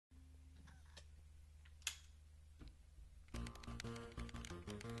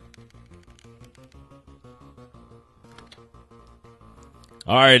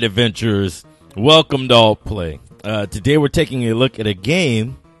All right, adventurers, welcome to Alt Play. Today we're taking a look at a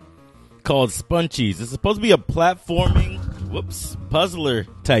game called Sponchies. It's supposed to be a platforming, puzzler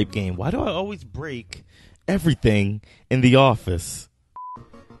type game. Why do I always break everything in the office?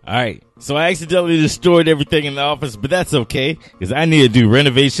 All right, so I accidentally destroyed everything in the office, but that's okay, because I need to do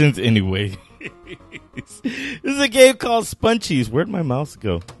renovations anyway. This is a game called Sponchies. Where'd my mouse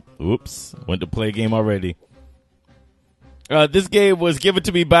go? Oops, went to play a game already. This game was given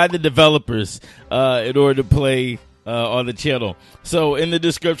to me by the developers in order to play on the channel. So in the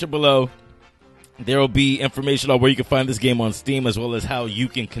description below, there will be information on where you can find this game on Steam, as well as how you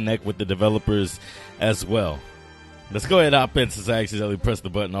can connect with the developers as well. Let's go ahead and hop in since I accidentally pressed the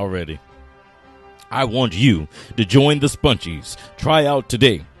button already. I want you to join the Sponchies. Try out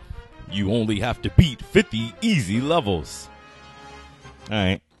today. You only have to beat 50 easy levels. All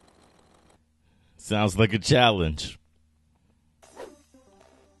right. Sounds like a challenge.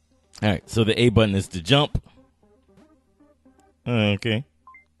 All right, so the A button is to jump. Okay.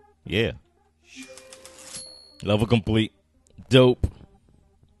 Yeah. Level complete. Dope.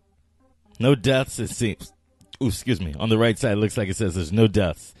 No deaths, it seems. Ooh, excuse me. On the right side, it looks like it says there's no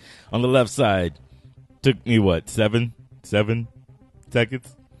deaths. On the left side, took me what, 7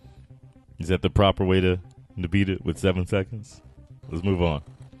 seconds? Is that the proper way to beat it, with 7 seconds? Let's move on.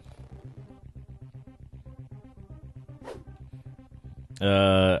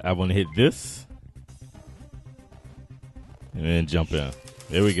 I want to hit this. And then jump in.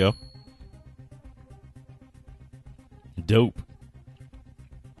 There we go. Dope.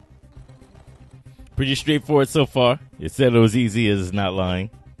 Pretty straightforward so far. It said it was easy, it's not lying.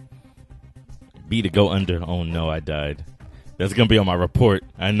 B to go under. Oh no, I died. That's going to be on my report.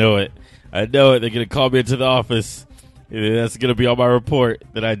 I know it. They're going to call me into the office. That's going to be on my report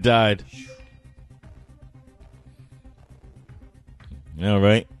that I died. All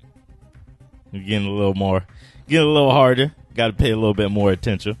right. We're getting a little harder. Got to pay a little bit more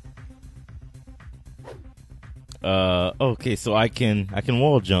attention. Okay, so I can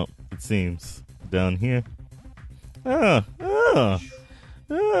wall jump, it seems, down here.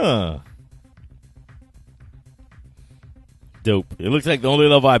 Dope. It looks like the only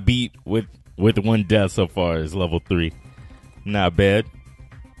level I beat with one death so far is level 3. Not bad.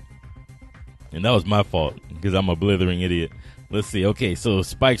 And that was my fault, because I'm a blithering idiot. Let's see. Okay, so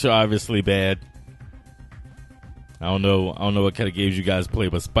spikes are obviously bad. I don't know what kind of games you guys play,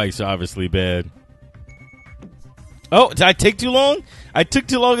 but spikes are obviously bad. Oh, did I take too long? I took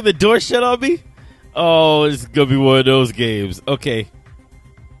too long and the door shut on me? Oh, it's going to be one of those games. Okay.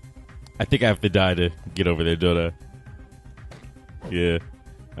 I think I have to die to get over there, don't I? Yeah.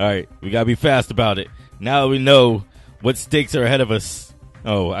 All right. We got to be fast about it. Now that we know what stakes are ahead of us.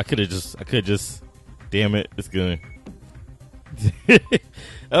 Oh, I could have just. Damn it. It's good.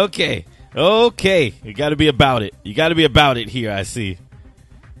 Okay. You got to be about it. You got to be about it here, I see.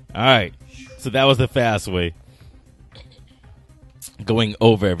 All right. So that was the fast way. Going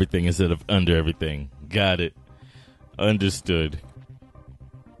over everything instead of under everything. Got it. Understood.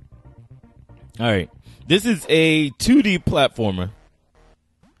 All right. This is a 2D platformer.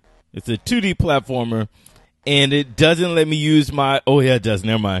 It's a 2D platformer, and it doesn't let me use my... Oh, yeah, it does.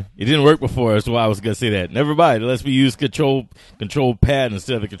 Never mind. It didn't work before, that's why I was going to say that. Never mind. It lets me use control pad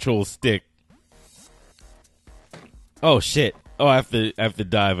instead of the control stick. Oh, shit. Oh, I have to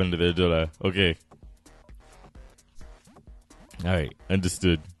dive under there, don't I? Okay. All right.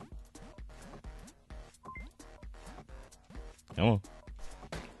 Understood. Come on.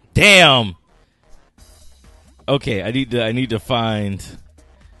 Damn! Okay, I need to find...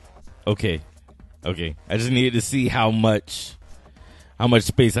 Okay. I just needed to see how much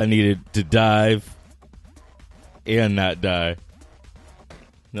space I needed to dive and not die.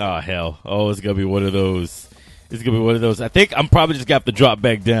 Oh, hell. Oh, it's going to be one of those. I think I'm probably just going to have to drop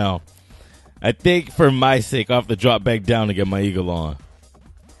back down. I think for my sake, I'll have to drop back down to get my eagle on.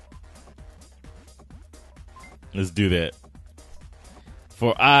 Let's do that.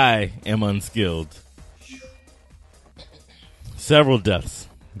 For I am unskilled. Several deaths.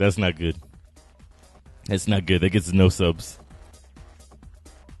 That's not good. That gets no subs.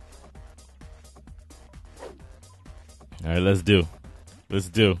 All right, let's do.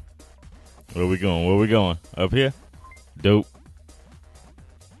 Where we going? Up here? Dope.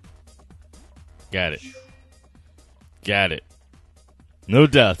 Got it. No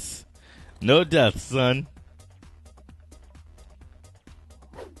deaths, son.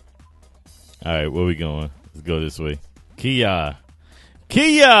 All right, where we going? Let's go this way. Kia.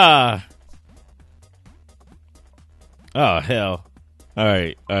 Oh, hell. All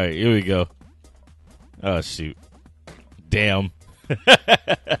right, here we go. Oh, shoot. Damn.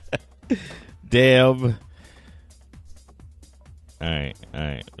 Damn. Alright.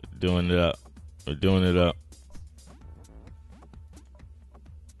 Doing it up. We're doing it up.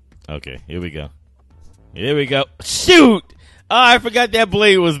 Okay, here we go. Shoot! Oh, I forgot that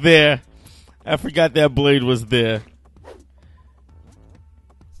blade was there.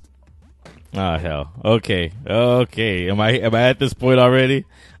 Oh, hell. Okay. Am I at this point already?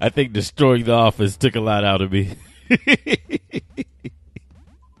 I think destroying the office took a lot out of me.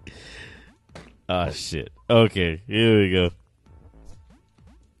 Oh, shit. Okay, here we go.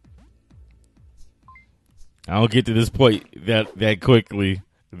 I don't get to this point that quickly,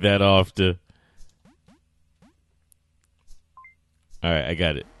 that often. All right, I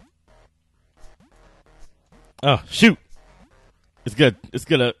got it. Oh, shoot. It's good. It's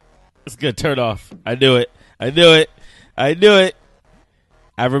gonna turn off. I knew it.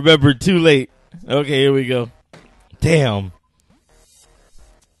 I remembered too late. Okay, here we go. Damn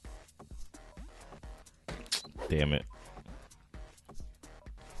it.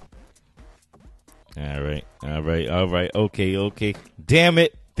 All right. Okay. Damn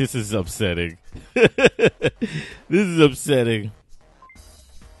it. This is upsetting.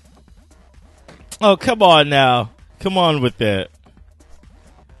 Oh, come on now. Come on with that.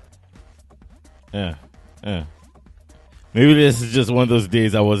 Maybe this is just one of those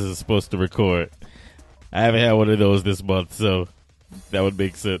days I wasn't supposed to record. I haven't had one of those this month, so that would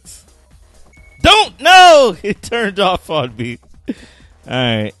make sense. No! It turned off on me.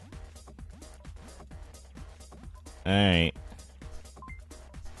 Alright.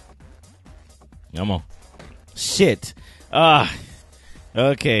 Come on. Shit.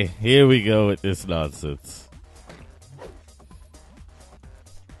 Okay, here we go with this nonsense.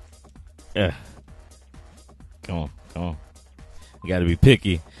 Yeah. Come on. I gotta be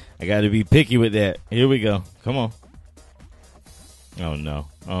picky. With that. Here we go. Come on. Oh no.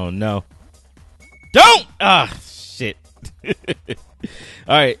 Don't! Shit.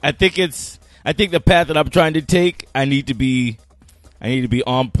 Alright, I think the path that I'm trying to take, I need to be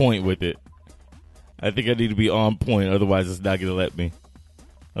on point with it. I think I need to be on point, otherwise it's not gonna let me.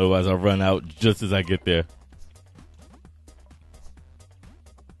 Otherwise I'll run out just as I get there.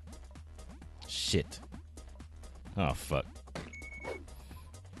 Shit. Oh, fuck.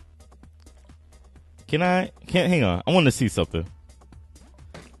 Hang on. I want to see something.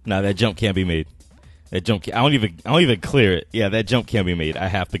 Nah, that jump can't be made. I don't even clear it. Yeah, that jump can't be made. I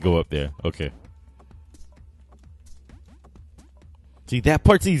have to go up there. Okay. See, that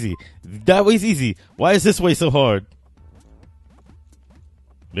part's easy. That way's easy. Why is this way so hard?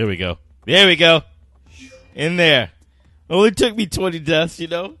 There we go. In there. Only took me 20 deaths, you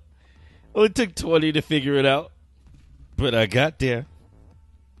know? Only took 20 to figure it out. But I got there.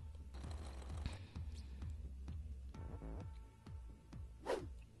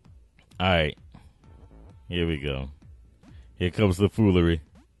 Alright. Here we go. Here comes the foolery.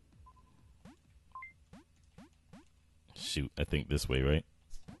 Shoot, I think this way, right?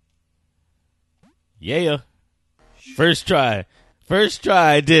 Yeah. First try,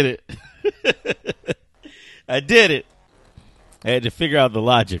 I did it. I did it. I had to figure out the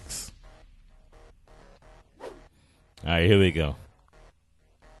logics. All right, here we go.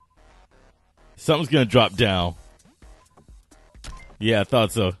 Something's going to drop down. Yeah, I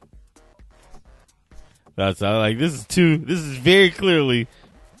thought so. This is very clearly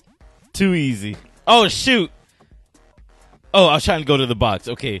too easy. Oh, shoot. Oh, I was trying to go to the box.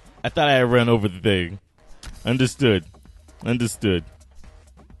 Okay. I thought I had run over the thing. Understood.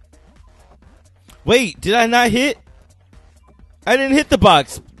 Wait, did I not hit? I didn't hit the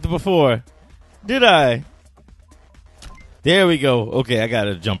box before. Did I? There we go. Okay, I got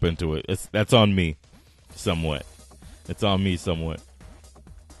to jump into it. That's on me somewhat.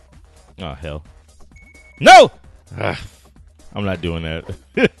 Oh, hell. No! I'm not doing that.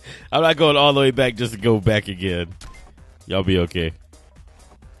 I'm not going all the way back just to go back again. Y'all be okay.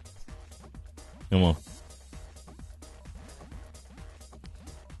 Come on.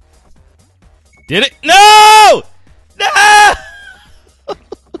 Did it? No! No!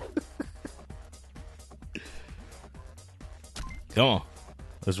 Come on.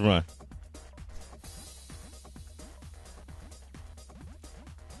 Let's run.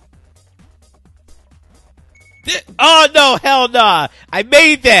 Oh, no. Hell nah. I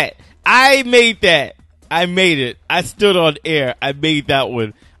made that. I made it. I stood on air. I made that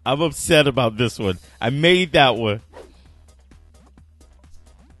one. I'm upset about this one. I made that one.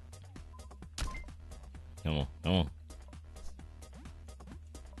 Come on.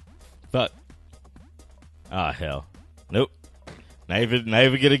 Fuck. Ah, hell. Nope. Not even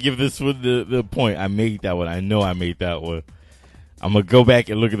gonna give this one the point. I made that one. I know I made that one. I'm going to go back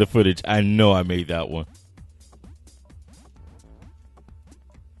and look at the footage. I know I made that one.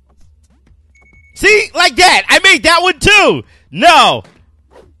 See? Like that. I made that one too. No.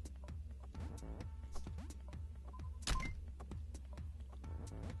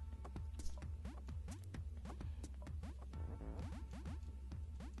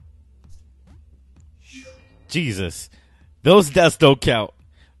 Jesus. Those deaths don't count.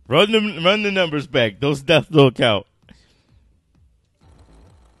 Run the numbers back. Those deaths don't count.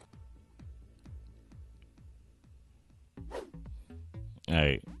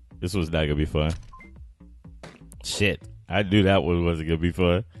 Alright. This was not going to be fun. Shit. I knew that one wasn't going to be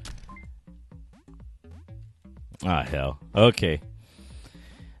fun. Ah, hell. Okay.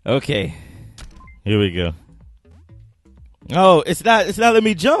 Okay. Here we go. Oh, it's not letting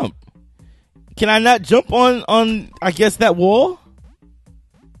me jump. Can I not jump on I guess that wall?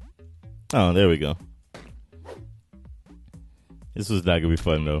 Oh, there we go. This was not gonna be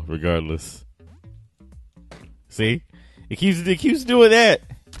fun though, regardless. See? It keeps doing that.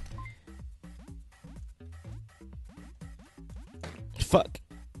 Fuck.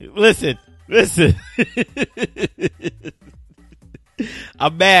 Listen.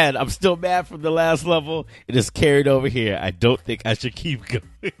 I'm mad. I'm still mad from the last level. It is carried over here. I don't think I should keep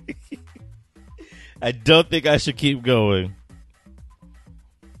going. I don't think I should keep going.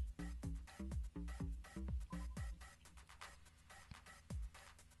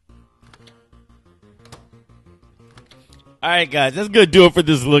 All right, guys, that's going to do it for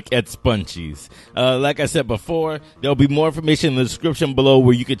this look at Sponchies. Like I said before, there'll be more information in the description below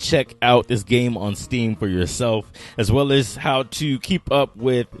where you can check out this game on Steam for yourself, as well as how to keep up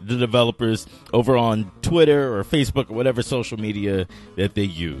with the developers over on Twitter or Facebook or whatever social media that they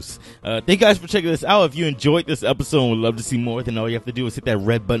use. Thank you guys for checking this out. If you enjoyed this episode and would love to see more, then all you have to do is hit that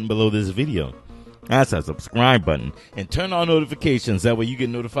red button below this video. That's that subscribe button, and turn on notifications. That way you get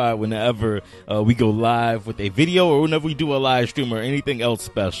notified whenever we go live with a video or whenever we do a live stream or anything else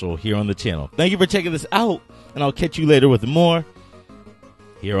special here on the channel. Thank you for checking this out, and I'll catch you later with more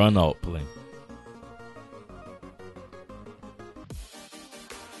here on Alt Play.